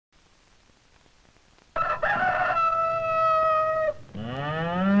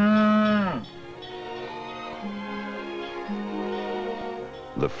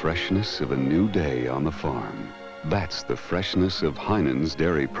The freshness of a new day on the farm. That's the freshness of Heinen's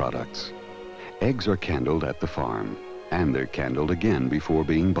dairy products. Eggs are candled at the farm, and they're candled again before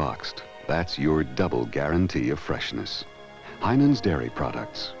being boxed. That's your double guarantee of freshness. Heinen's dairy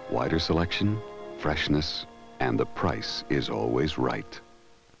products, wider selection, freshness, and the price is always right.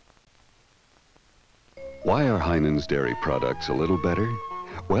 Why are Heinen's dairy products a little better?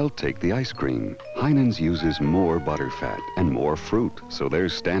 Well, take the ice cream. Heinen's uses more butterfat and more fruit, so their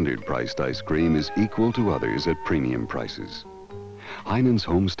standard-priced ice cream is equal to others at premium prices. Heinen's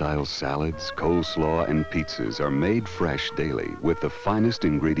home-style salads, coleslaw, and pizzas are made fresh daily with the finest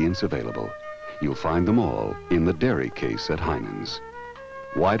ingredients available. You'll find them all in the dairy case at Heinen's.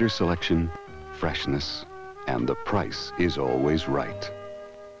 Wider selection, freshness, and the price is always right.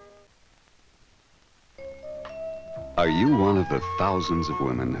 Are you one of the thousands of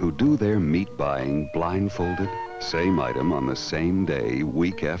women who do their meat buying blindfolded? Same item on the same day,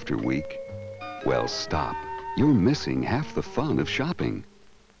 week after week? Well, stop. You're missing half the fun of shopping.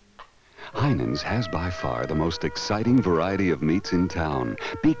 Heinen's has by far the most exciting variety of meats in town.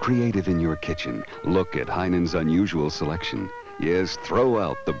 Be creative in your kitchen. Look at Heinen's unusual selection. Yes, throw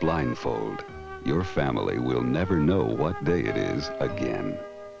out the blindfold. Your family will never know what day it is again.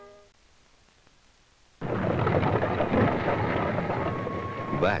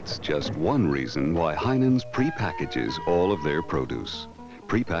 That's just one reason why Heinen's pre-packages all of their produce.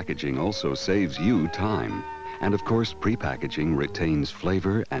 Pre-packaging also saves you time. And of course, pre-packaging retains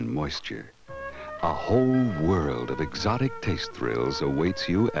flavor and moisture. A whole world of exotic taste thrills awaits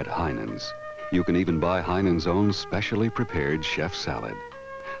you at Heinen's. You can even buy Heinen's own specially prepared chef salad.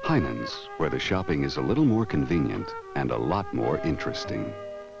 Heinen's, where the shopping is a little more convenient and a lot more interesting.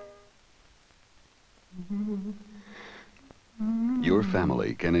 Your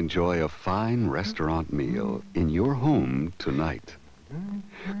family can enjoy a fine restaurant meal in your home tonight.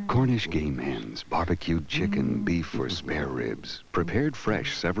 Cornish game hens, barbecued chicken, beef, or spare ribs, prepared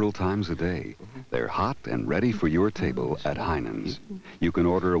fresh several times a day. They're hot and ready for your table at Heinen's. You can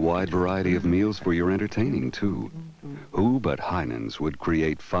order a wide variety of meals for your entertaining, too. Who but Heinen's would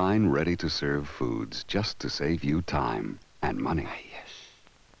create fine, ready-to-serve foods just to save you time and money?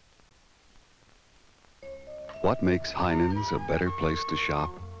 What makes Heinen's a better place to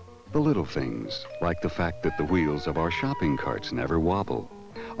shop? The little things, like the fact that the wheels of our shopping carts never wobble.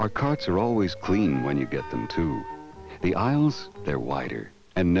 Our carts are always clean when you get them, too. The aisles, they're wider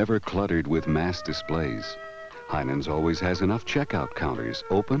and never cluttered with mass displays. Heinen's always has enough checkout counters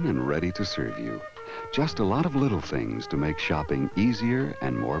open and ready to serve you. Just a lot of little things to make shopping easier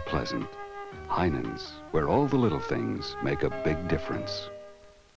and more pleasant. Heinen's, where all the little things make a big difference.